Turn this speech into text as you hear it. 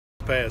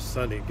past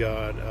Sunday,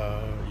 God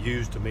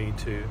used me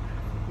to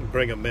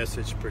bring a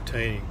message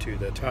pertaining to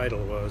the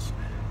title was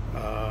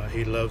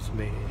He Loves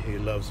Me, He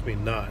Loves Me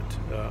Not,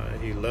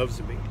 He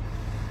Loves Me,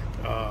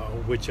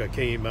 which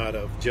came out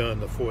of John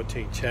the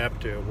 14th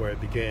chapter, where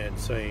it began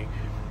saying,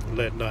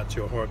 let not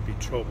your heart be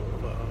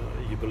troubled.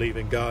 You believe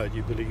in God,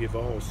 you believe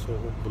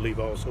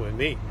also in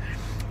me.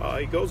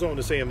 He goes on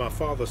to say, in my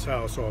Father's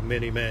house are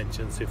many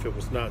mansions. If it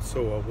was not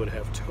so, I would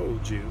have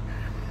told you.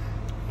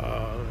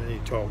 He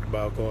talked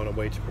about going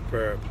away to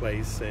prepare a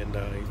place, and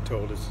he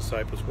told his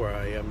disciples, where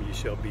I am, you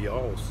shall be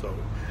also.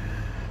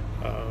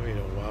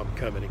 I'm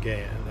coming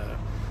again.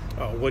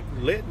 What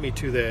led me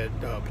to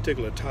that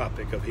particular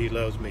topic of He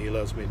loves me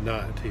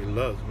not, He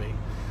loves me,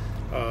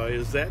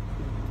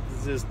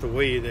 is the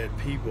way that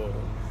people,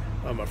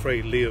 I'm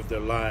afraid, live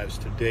their lives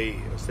today.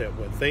 Is that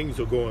when things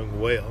are going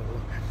well,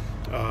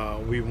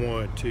 we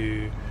want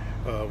to,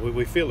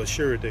 we feel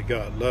assured that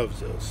God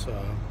loves us.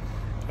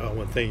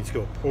 When things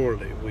go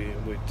poorly,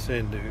 we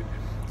tend to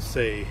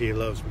say, He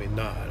loves me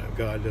not, or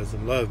God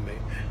doesn't love me.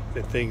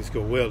 When things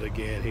go well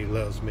again, He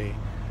loves me.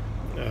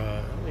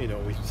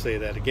 We say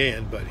that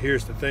again, but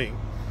here's the thing,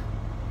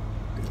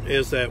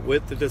 is that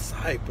with the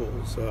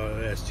disciples,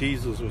 as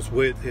Jesus was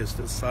with his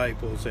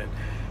disciples, and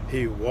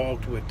he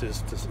walked with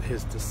his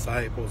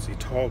disciples, he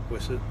talked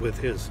with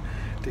his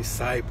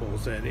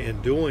disciples, and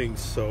in doing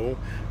so,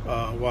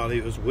 while he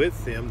was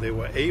with them, they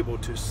were able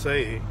to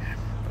say,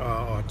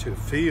 or to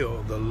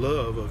feel the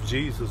love of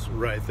Jesus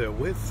right there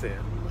with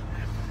them.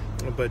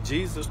 But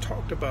Jesus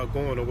talked about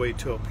going away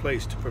to a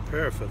place to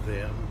prepare for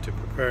them, to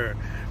prepare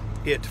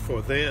it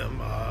for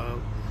them.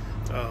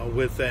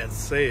 With that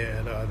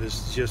said,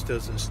 this just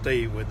doesn't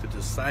stay with the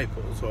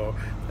disciples, or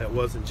that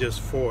wasn't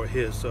just for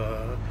his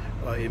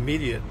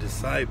immediate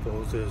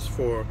disciples. It's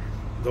for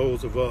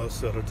those of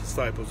us that are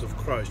disciples of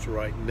Christ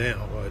right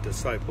now. A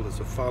disciple is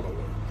a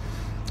follower,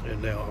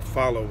 and now a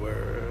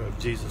follower of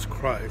Jesus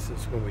Christ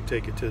is when we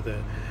take it to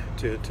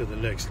the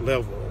next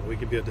level. We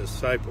can be a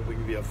disciple, we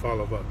can be a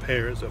follower of our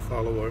parents, a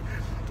follower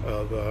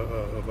of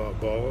our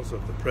boss,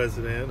 of the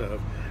president,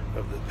 of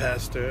the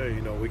pastor.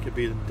 We could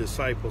be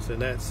disciples in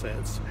that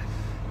sense.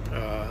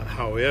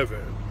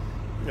 However,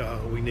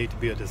 we need to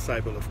be a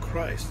disciple of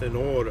Christ in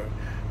order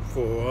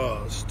for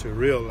us to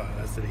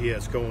realize that he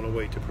has gone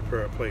away to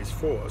prepare a place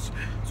for us.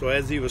 So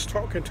as he was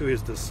talking to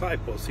his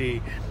disciples,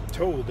 he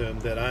told them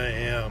that I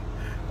am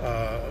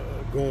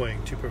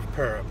going to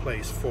prepare a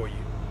place for you.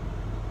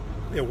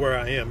 And where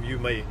I am, you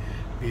may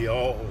be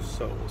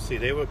also. See,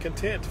 they were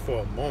content for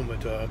a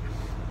moment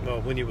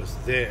when he was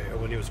there,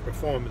 when he was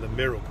performing the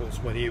miracles,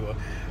 when he was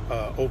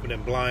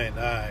opening blind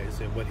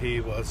eyes, and when he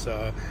was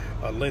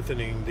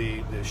lengthening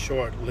the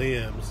short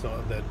limbs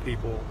that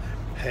people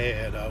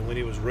had, when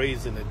he was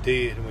raising the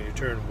dead, and when he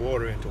turned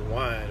water into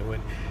wine, and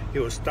when he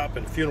was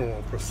stopping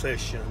funeral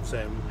processions,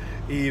 and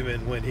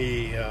even when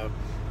he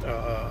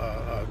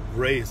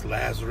raised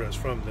Lazarus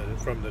from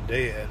the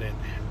dead, and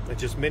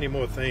just many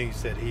more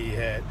things that he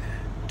had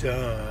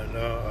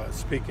done,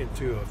 speaking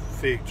to a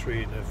fig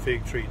tree and a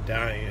fig tree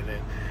dying,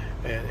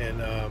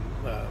 and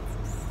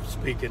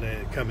speaking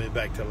and coming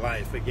back to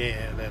life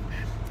again.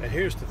 And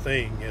here's the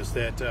thing, is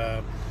that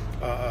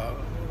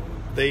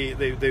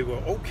they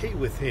were okay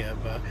with him.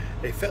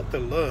 They felt the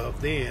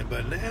love then,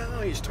 but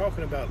now he's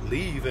talking about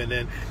leaving.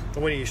 And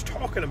when he's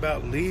talking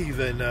about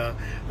leaving,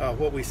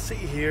 what we see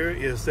here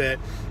is that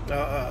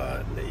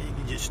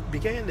he just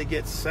began to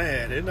get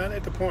sad. And not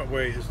at the point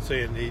where he's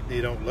saying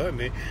they don't love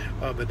me,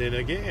 but then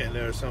again,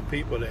 there are some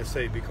people that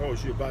say,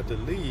 because you're about to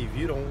leave,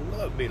 you don't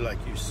love me like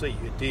you say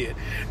you did.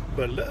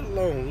 But let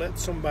alone let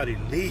somebody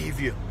leave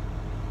you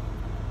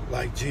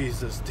like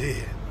Jesus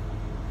did.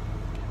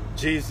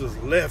 Jesus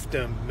left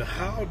them.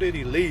 How did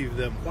he leave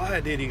them?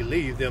 Why did he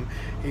leave them?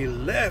 He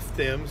left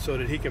them so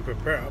that he can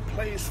prepare a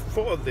place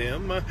for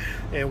them.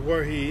 And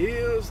where he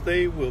is,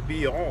 they will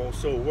be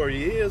also. Where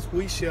he is,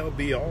 we shall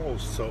be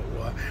also.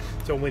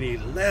 So when he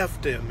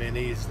left them, and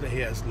he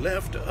has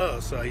left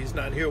us, he's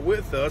not here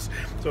with us.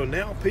 So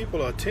now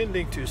people are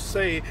tending to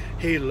say,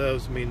 he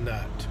loves me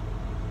not.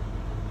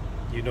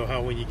 You know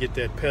how when you get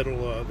that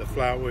petal, the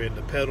flower and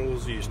the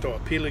petals, you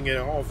start peeling it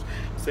off,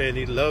 saying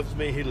he loves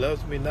me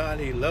not,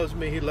 he loves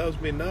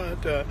me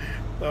not.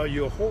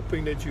 You're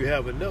hoping that you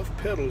have enough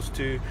petals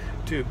to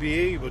be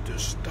able to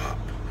stop,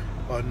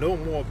 or no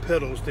more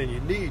petals than you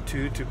need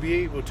to be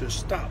able to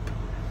stop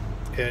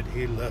at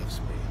he loves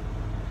me.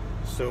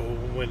 So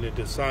when the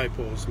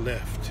disciples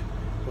left,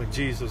 when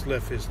Jesus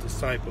left his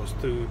disciples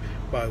through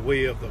by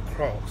way of the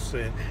cross,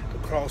 and the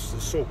cross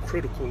is so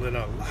critical in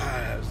our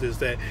lives, is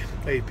that,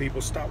 hey,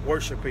 people stop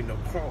worshiping the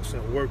cross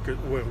and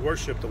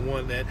worship the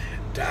one that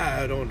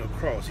died on the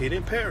cross. He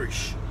didn't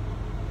perish,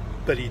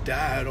 but he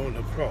died on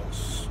the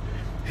cross.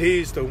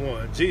 He's the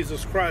one.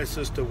 Jesus Christ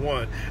is the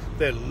one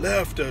that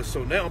left us.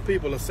 So now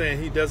people are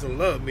saying he doesn't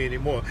love me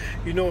anymore.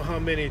 You know how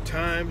many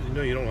times,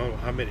 you don't know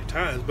how many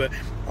times, but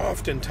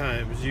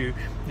oftentimes you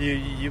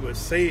would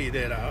say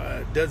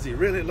that, does he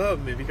really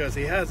love me because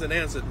he hasn't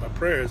answered my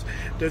prayers?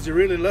 Does he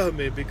really love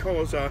me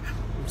because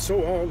I'm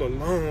so all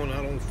alone.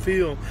 I don't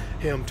feel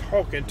him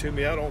talking to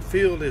me. I don't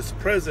feel his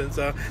presence.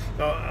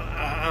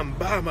 I'm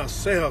by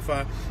myself.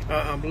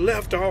 I'm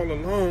left all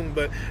alone.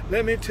 But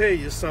let me tell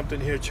you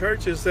something here,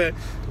 church, is that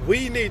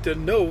we need to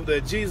know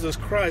that Jesus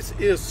Christ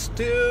is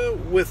still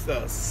with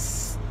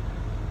us.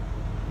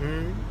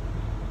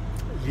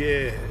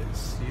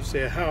 Yes. You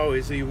say, how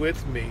is he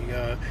with me?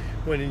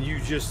 When you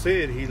just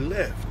said he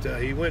left,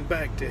 he went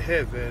back to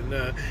heaven.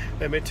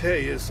 Let me tell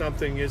you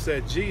something, is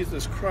that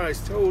Jesus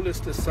Christ told his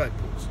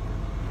disciples,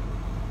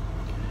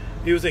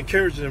 he was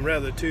encouraging them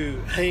rather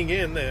to hang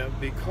in there,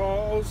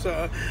 because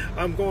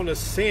I'm going to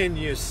send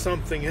you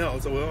something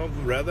else. Well,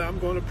 rather, I'm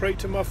going to pray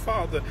to my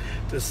Father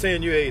to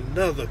send you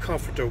another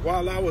comforter.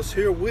 While I was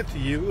here with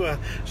you,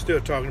 still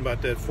talking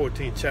about that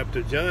 14th chapter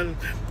of John,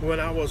 when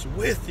I was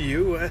with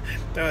you,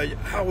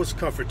 I was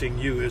comforting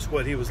you, is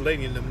what he was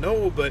letting them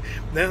know. But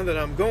now that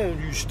I'm gone,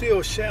 you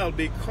still shall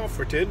be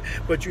comforted,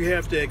 but you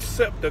have to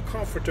accept the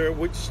comforter,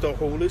 which is the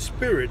Holy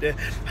Spirit.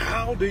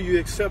 How do you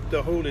accept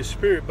the Holy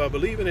Spirit? By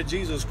believing that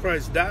Jesus Christ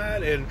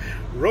died and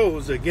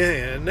rose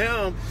again.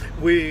 Now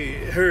we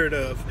heard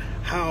of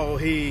how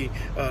he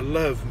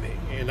loved me,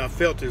 and I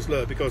felt his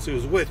love because he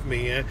was with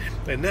me. And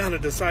now the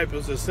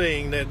disciples are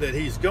saying that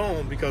he's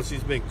gone because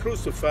he's been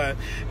crucified.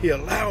 He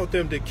allowed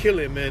them to kill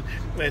him,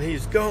 and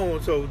he's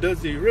gone. So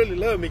does he really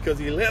love me because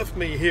he left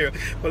me here?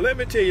 But let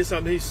me tell you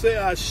something. He said,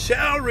 I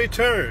shall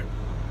return.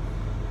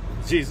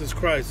 Jesus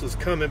Christ is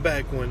coming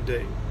back one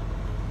day.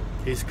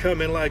 He's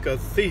coming like a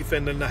thief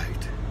in the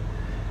night.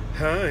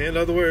 In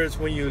other words,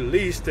 when you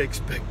least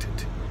expect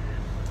it.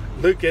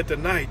 Look at the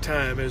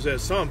nighttime, is that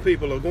some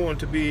people are going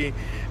to be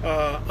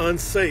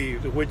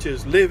unsaved, which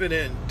is living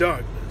in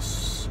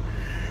darkness.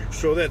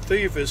 So that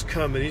thief is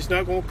coming. He's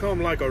not going to come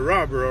like a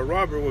robber. A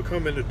robber will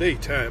come in the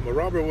daytime. A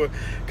robber will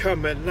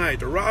come at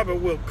night. A robber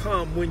will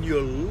come when you're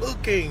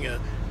looking,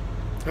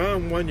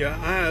 when your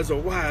eyes are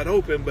wide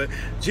open. But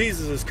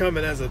Jesus is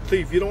coming as a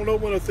thief. You don't know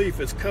when a thief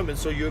is coming,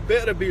 so you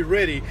better be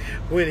ready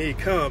when he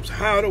comes.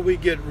 How do we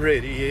get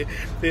ready?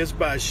 It's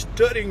by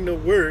studying the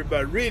Word, by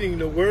reading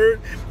the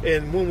Word.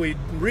 And when we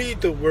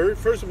read the Word,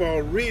 first of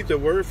all, read the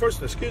Word.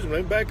 Let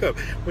me back up.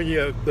 When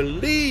you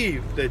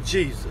believe that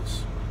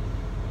Jesus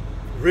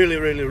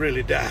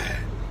really died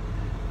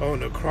on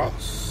the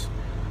cross,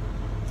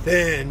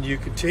 then you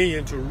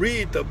continue to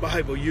read the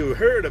Bible. You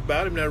heard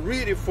about him. Now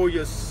read it for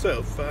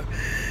yourself.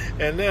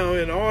 And now,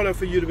 in order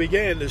for you to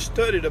begin to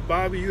study the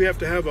Bible, you have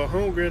to have a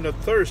hunger and a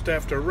thirst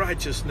after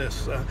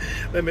righteousness.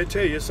 Let me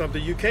tell you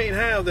something. You can't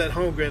have that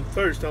hunger and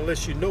thirst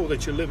unless you know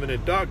that you're living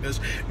in darkness.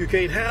 You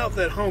can't have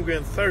that hunger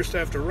and thirst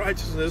after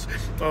righteousness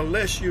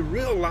unless you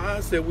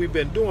realize that we've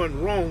been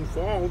doing wrong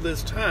for all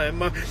this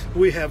time.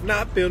 We have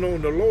not been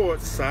on the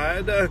Lord's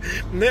side.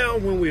 Now,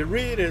 when we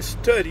read and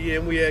study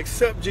and we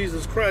accept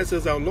Jesus Christ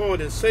as our Lord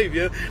and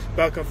Savior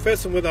by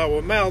confessing with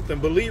our mouth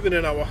and believing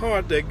in our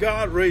heart that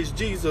God raised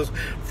Jesus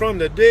from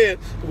the dead,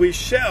 we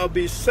shall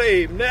be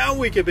saved. Now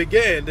we can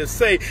begin to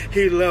say,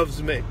 he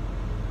loves me.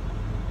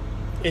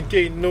 And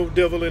can't no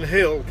devil in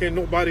hell, can't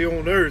nobody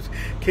on earth,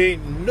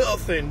 can't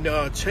nothing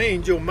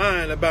change your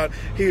mind about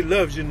he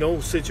loves you.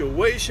 No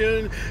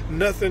situation,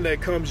 nothing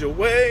that comes your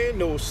way,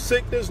 no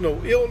sickness,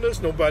 no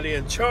illness, nobody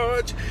in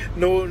charge,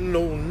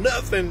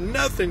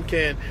 nothing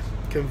can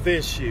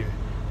convince you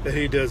that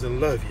he doesn't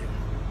love you.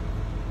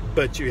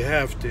 But you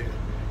have to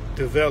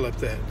develop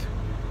that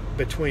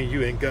between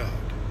you and God,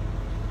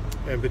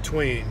 and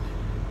between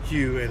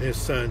you and his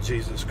son,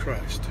 Jesus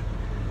Christ.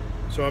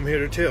 So I'm here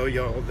to tell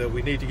y'all that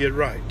we need to get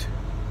right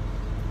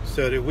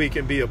so that we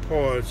can be a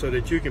part, so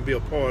that you can be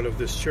a part of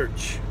this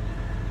church.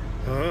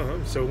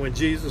 So when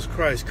Jesus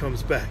Christ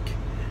comes back,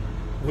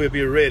 we'll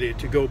be ready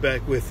to go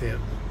back with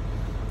him.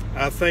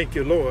 I thank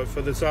you, Lord,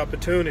 for this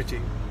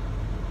opportunity,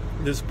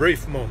 this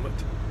brief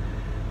moment,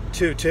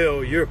 to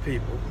tell your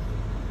people,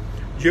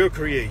 your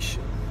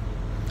creation.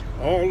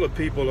 All the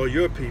people are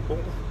your people,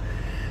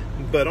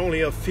 but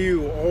only a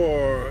few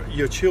are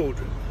your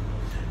children.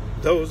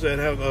 Those that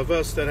have of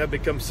us that have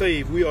become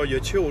saved, we are your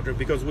children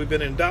because we've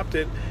been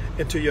adopted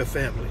into your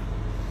family.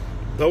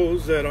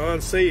 Those that are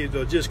unsaved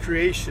are just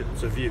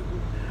creations of you.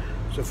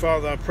 So,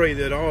 Father, I pray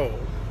that all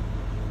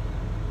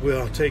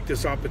will take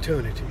this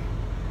opportunity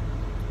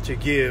to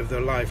give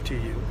their life to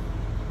you.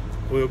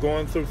 We're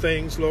going through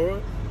things,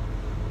 Lord.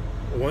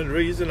 One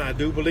reason I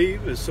do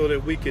believe is so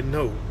that we can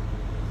know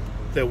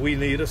that we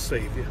need a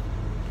Savior.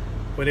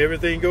 When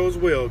everything goes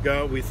well,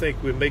 God, we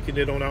think we're making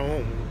it on our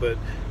own. But,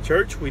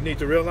 church, we need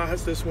to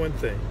realize this one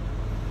thing,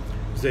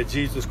 is that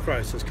Jesus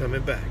Christ is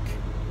coming back.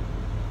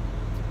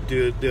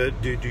 Do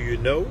you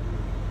know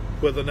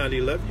whether or not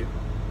he loves you?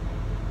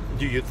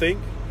 Do you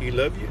think he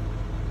loves you?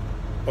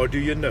 Or do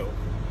you know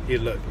he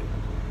loves you?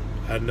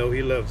 I know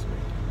he loves me.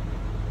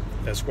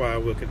 That's why I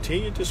will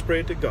continue to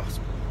spread the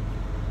gospel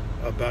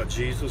about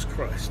Jesus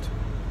Christ.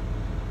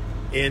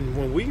 And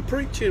when we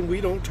preach and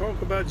we don't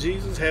talk about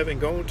Jesus having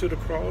gone to the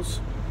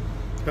cross,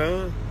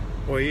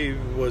 where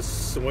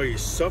he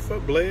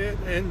suffered, bled,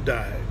 and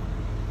died.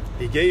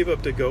 He gave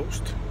up the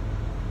ghost,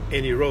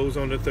 and he rose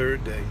on the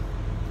third day.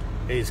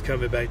 And he's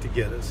coming back to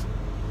get us.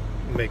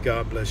 May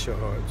God bless your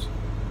hearts.